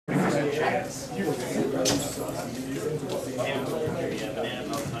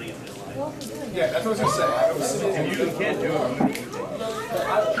Yeah, that's what I was gonna say. And you can't do it.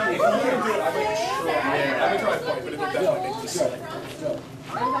 I may try my point, but it will definitely make you sick.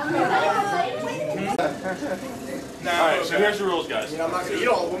 Alright, so here's the rules, guys. I'm not gonna eat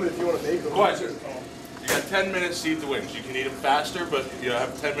all of them if you want to make them. Question. You got 10 minutes to eat the wings. You can eat them faster, but you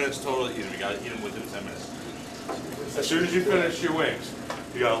have 10 minutes total to eat them. You gotta eat them within 10 minutes. As soon as you finish your wings,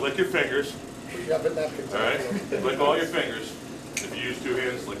 you gotta lick your fingers. Alright? Lick all your fingers. If you use 2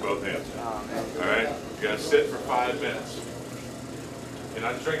 hands, lick both hands. Alright? You gotta sit for 5 minutes. You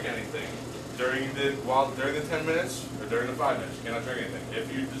cannot drink anything during the 10 minutes or during the 5 minutes. You cannot drink anything.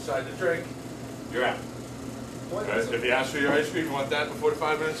 If you decide to drink, you're out. Okay? If you ask for your ice cream, you want that before the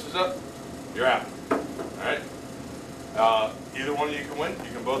 5 minutes is up, you're out. Alright? Either one of you can win.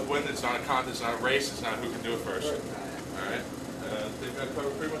 You can both win. It's not a contest, it's not a race, it's not who can do it first. Alright? I think that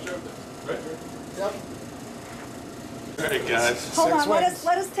covers pretty much everything. Right? Yep. Alright, guys. Hold on, let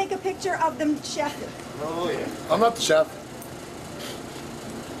us take a picture of them, chef. Oh, yeah. I'm not the chef.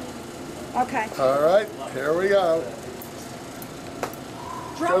 Okay. All right, here we go.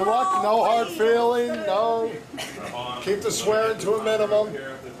 Good luck, no hard feeling, no. Keep the swearing to a minimum.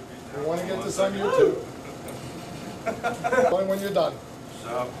 We want to get this on YouTube. When you're done.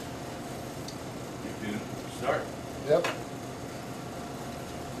 So, you can start. Yep.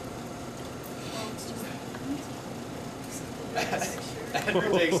 Andrew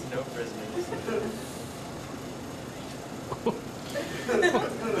takes no prisoners.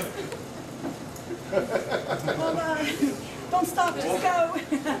 Hold on. Don't stop, just go.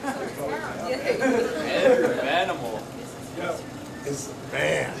 Andrew, animal.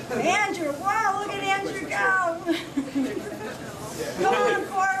 Man. Andrew, wow, look at Andrew go. Come on,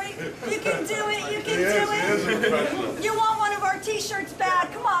 Corey. You can do it, you can do it. You want one of our t-shirts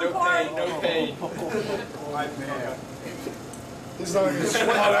bad. Come on, Corey. No pain. He's not going to swim.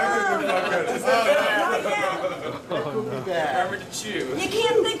 Remember to chew. You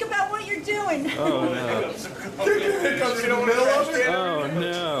can't think about what you're doing. Oh no.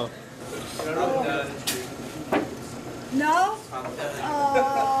 Oh no. No? Oh.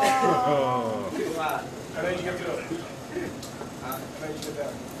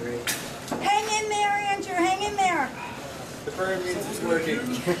 Hang in there, Andrew. Hang in there. The prayer means it's working.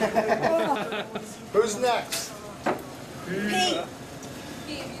 Who's next? Pete.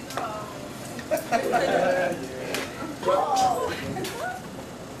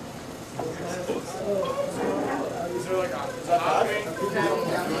 Is there like a hot thing?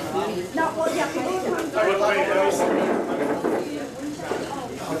 No, well, yeah.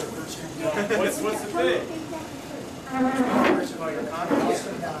 What's the thing?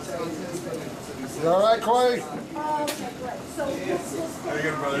 You all right, Corey? Okay, great. So this will stay. Very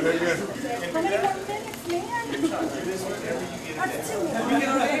good, brother. Very good. How many more minutes, man? That's 2 minutes.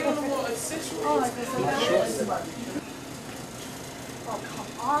 Oh, come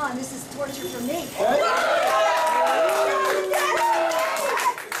on. This is torture for me.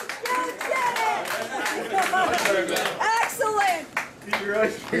 You did it! Excellent!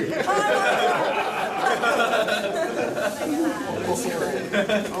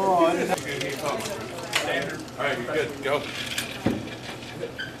 All right, you're good. Go.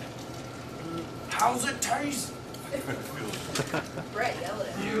 How's it taste? Right, yell it.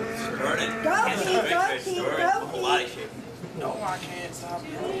 Go, Pete, go, Pete, go, Pete. No, I can't stop.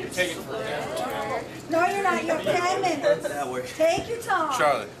 You're taking forever. No, you're not. You have 10 minutes. Take your time.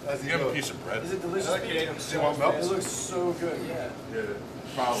 Charlie, you have a piece of bread. Is it delicious? Do you want milk? It looks so good. Yeah. Yeah,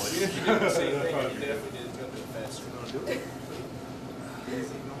 probably. Even if you did the same thing, you definitely did it a bit faster.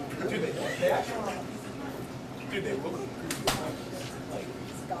 Dude, they look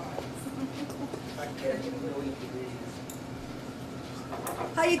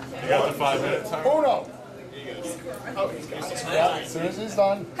How you? You got the 5 minute timer? Oh no! Oh, he's got it. Yeah, as soon as he's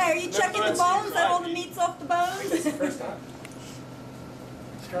done. Hey, are you checking the bones? That all the meat's off the bones?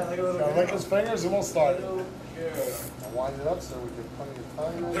 Gotta lick his fingers and we'll start. I'll wind it up so we get plenty of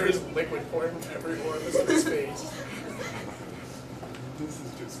time. There is liquid pouring from every orifice of his face. This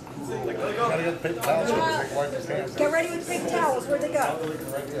is just cruel. Gotta get paper towels so we can wipe his hands. Get ready with big towels. Where'd they go?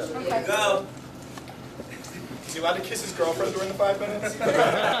 Right here. Okay. Go. Is he allowed to kiss his girlfriend during the 5 minutes? I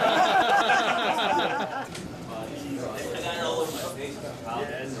got it all over my face.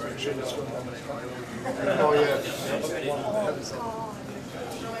 Oh yeah.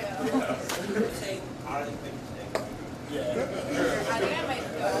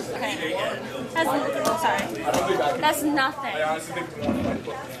 Oh, sorry. That's nothing. I honestly think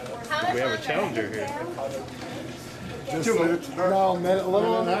We have a challenger here. Just 2 minutes. No, minute, a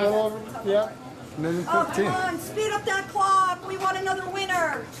little over. Yeah. Minute Oh, 15. come on, speed up that clock. We want another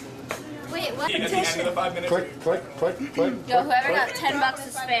winner. Wait, what? At the end of the 5 minutes. Click. Yo, whoever got $10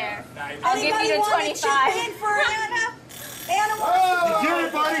 to spare, I'll give Anybody you the want to 25. chip in for Anna? Anna wants You get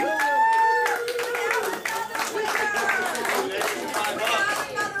it, buddy.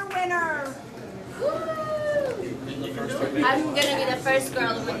 another winner. I'm gonna be the first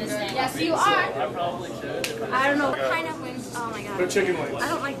girl to win this thing. Yes, you are. I don't know what kind of wings. Oh my god. They're chicken wings. I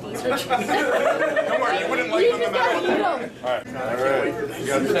don't like these. Don't worry, you wouldn't like them no matter what. Alright, you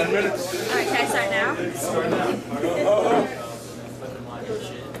got 10 minutes. Alright, can I start now?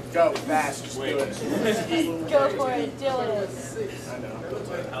 Go fast, just do it. Go for it, do it.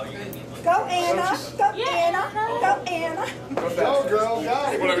 Go Anna. Go Anna. Go Anna. Go fast. Go, girl, go.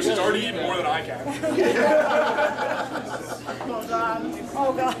 Whatever, she's already eaten more than I can.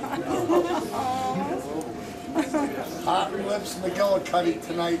 Oh God. Hot lips McGillicuddy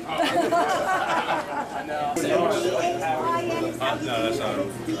tonight. No, that's not.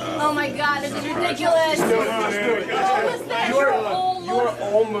 Oh my god, this is ridiculous. Almost there. You are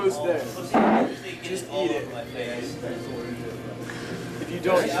almost there. Just eat it. If you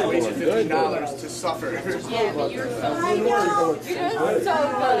don't, you wasted $15 to suffer. Yeah, but you're so I know. You're so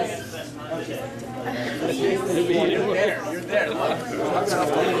good. You're there.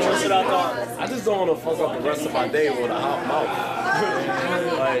 I just don't want to fuck up the rest of my day with a hot mouth.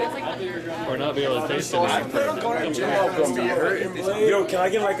 Or not be able to taste it. I'm gonna be hurting. Yo, can I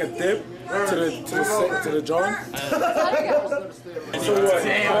get like a dip to the jar? So what?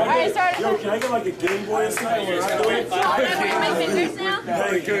 Alright, start. Yo, can I get like a Game Boy or something? When I do it? My fingers now?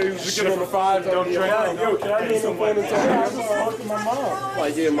 Hey, shit on the 5, don't drink. Yo, can I get some phone and talk? I'm just talking to my mom.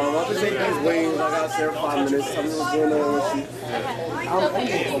 Like, yeah, mom, I just ate these wings. I got there 5 minutes. Tell me what's going on with you.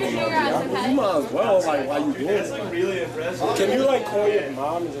 You might as well, like, while you doing it. Can you, like, call your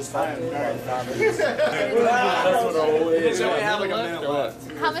mom and just talk to her like 5 minutes? That's what the whole is. So we have like a minute left.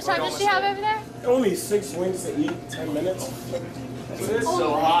 How much time does she have over there? Only 6 wings to eat, 10 minutes. It's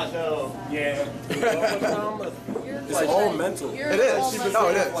so hot though. Yeah. It's all mental. It is. No,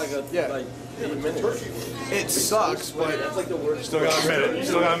 it is. Like 8 minutes. It sucks, but Still got a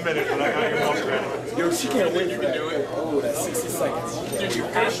minute, but I gotta get off the Yo, she can't win. You can do it. Oh, that's 60 seconds. dude, you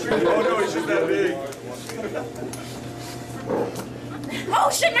have to. Oh no, it's just that big. Oh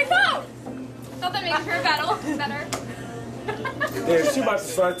shit, my phone! Thought that made her battle better. Yeah, she about to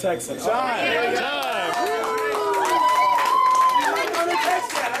start texting.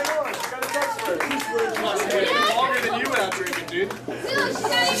 Longer than you out drinking, dude.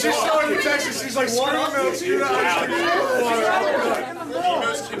 She's She's starting to text us. She's like, screw milk, screw that. The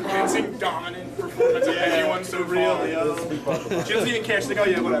most convincing, dominant performance of anyone so far. She doesn't even care. She's like, oh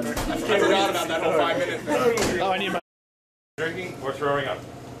yeah, whatever. I forgot about that whole 5 minute thing. Oh, I need my. Drinking or throwing up?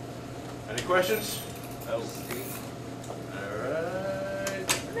 Any questions? No. Alright.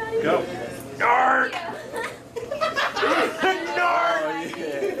 Go. Nard!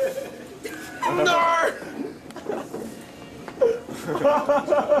 Nard!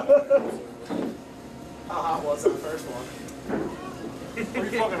 How hot was that first one? Were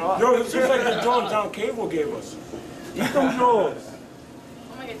you fucking hot? Yo, it's just like the John Cable gave us. Eat them Jones.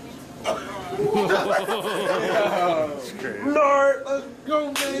 Oh my god. Nard, let's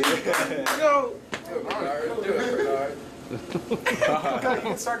go, baby. Go.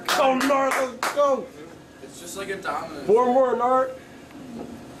 Go, Nard, let's go. It's just like a dominant. 4 more, Nard.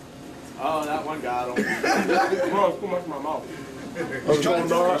 Oh, that one got him. Come on, too much in my mouth. Let's go,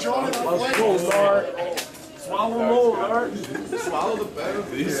 Nard. Let's go, Nard. Swallow more, Nard. Swallow the bed.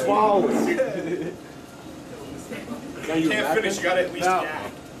 Swallow it. You can't finish, you gotta at least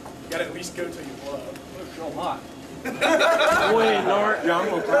gag. You gotta at least go till you blow. Go ahead, Nard. Yeah, I'm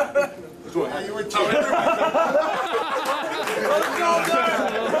gonna cry. Let's go ahead. You were Let's go, Nard.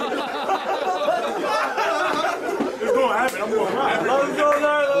 It's gonna happen. I'm gonna cry. Let's go,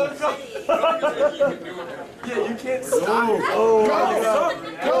 Nard. Let's go. Yeah, you can't stop. Go.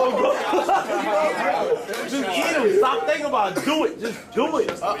 Just eat them. Stop thinking about it. Do it. Just do it.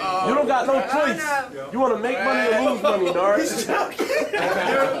 You don't got no choice. You want to make money or lose money, Nard.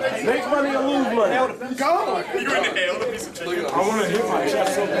 Make money or lose money. Go! You inhaled a piece of chicken. I want to hit my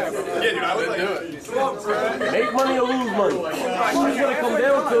chest so bad. Yeah, dude, I would like do it. Make money or lose money. That's what it come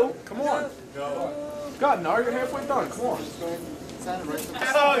down to. Come on. God, Nard, you're halfway done. Come on.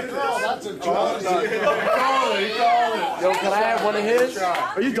 That's a joke. Yo, can I have one of his?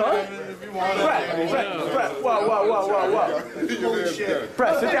 Are you done? Brett, whoa.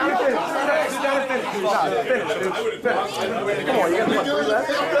 Brett, sit down and finish. Sit down and finish. Nah, finish. Come on, you gotta fuck with that.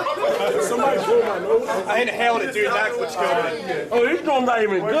 Somebody blew my nose. I inhaled it, dude. That's what's good. Oh, this one's not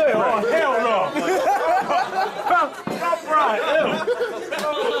even good. Oh, hell no. Stop right.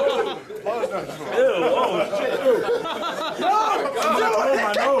 Ew, oh shit.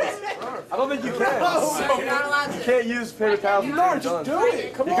 My nose. I don't think you can. You're not allowed to. You can't use paper towels. No, just do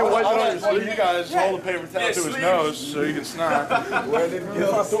it. Come on. You can wipe it on your sleeve. You guys hold the paper towel to his nose so you can snap.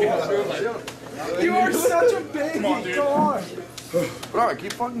 You are such a baby. Come on. Bro,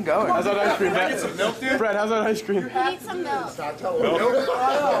 keep fucking going. How's that ice cream? Can I get some milk, dude? Brett, how's that ice cream? You need some milk. I tell him.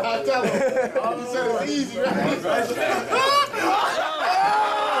 He said it's easy, right?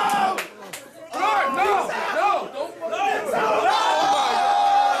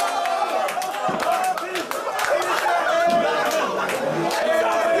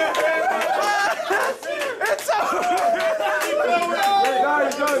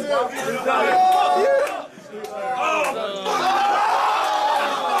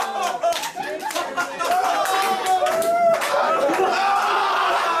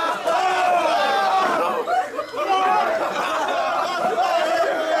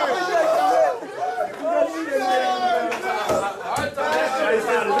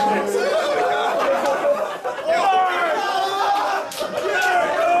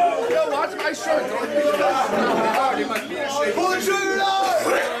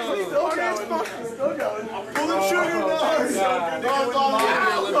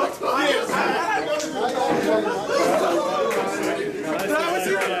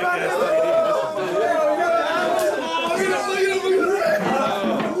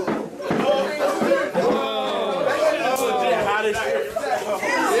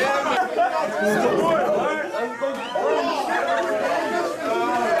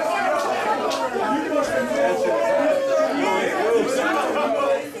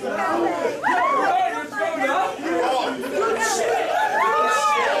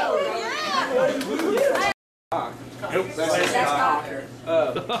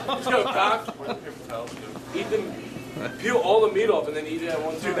 Let's go, Cock. Eat them. Peel all the meat off and then eat it at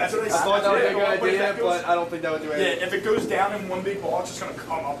one time. Dude, that's what I thought that would be a good idea, but I don't think that would do anything. Yeah, if it goes down in one big ball, it's just gonna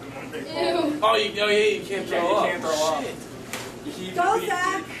come up in one big ball. Oh, you can't throw up. You can't throw up. Go,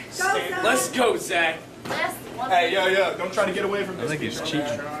 Zach. Go, Zach. Let's go, Zach. Hey, yo, don't try to get away from this. I think he's cheating.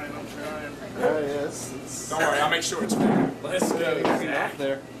 I'm trying. Don't worry, I'll make sure it's fair. Let's go, Zach.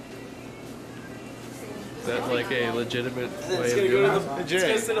 There. Is that like a legitimate It's way gonna of go doing to it? the. It's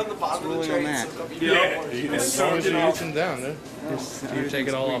gonna sit on the bottom of the tray. Yeah, As long as he eats them down, dude. You take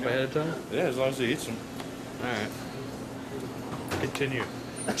it all off ahead of time? Yeah, as long as he eats them. Alright. Continue.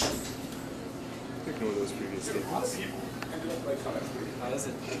 Picking one of those previous staples.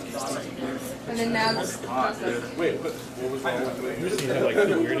 And then now this. Wait, what was wrong with me? You have like the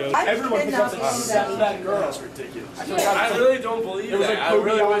weirdo. Everyone becomes that girl. That's ridiculous. I really don't believe that. I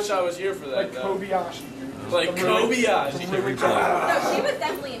really wish I was here for that. Like Kobayashi. Like Kobayashi. No, she was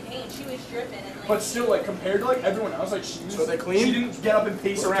definitely in pain. She was dripping and like. But still, like compared to like everyone else, like she was. So they clean? She didn't get up and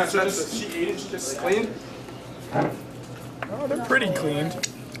pace around. She ate it. She just Clean? Oh, they're pretty cleaned.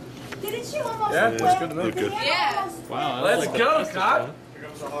 Didn't she almost Yeah, win? it's good to know. Didn't she Yeah. almost Wow. I Let's like go, that. Cock.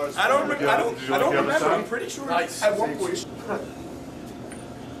 I don't remember. I'm pretty sure at one point.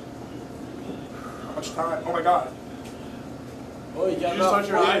 How much time? Oh my god. Oh, you got You just touch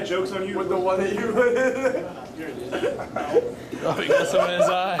your eye. Joke's on you. with the one that you. Oh, he got some in his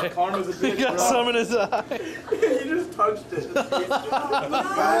eye. Karma's a bitch. He got some in his eye. You just touched it. not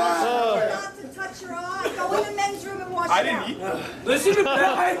to touch your eye. Go in the men's room and wash I it didn't out. eat that. Listen to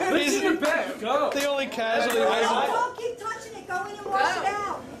Ben. Listen to Ben. Go. He only casually wasn't. Don't keep touching it. Go in and wash it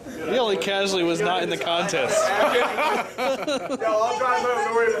out. He only casually was not in the contest. Yo, I'll drive home.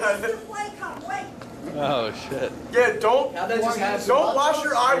 Don't worry about it. Wait. Oh shit. Yeah, don't wash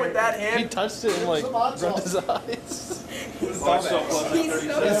your eye with that He hand. touched it and like rubbed his eyes. He's so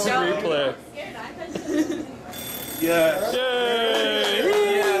It's a replay. Yeah.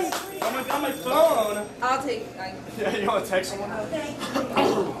 Yay! Yes. I'm on my phone. I'll take. Yeah, you want to text someone? Thank you.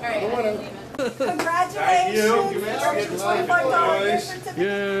 Alright. Congratulations. $25 gift certificate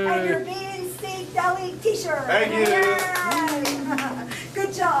Yay. and your BNC Deli t-shirt. Thank you. Yay.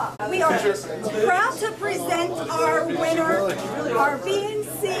 Good job. We are proud to present our winner, our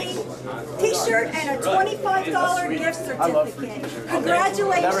BNC t-shirt and a $25 gift certificate.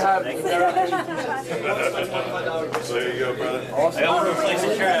 Congratulations. Never happened. So there you go, brother. Awesome. We'll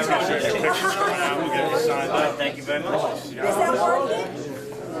get you signed up. Thank you very much. Does that work?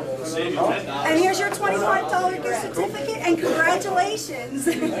 And here's your $25 gift certificate, and congratulations.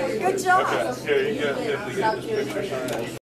 Good job. Here, you get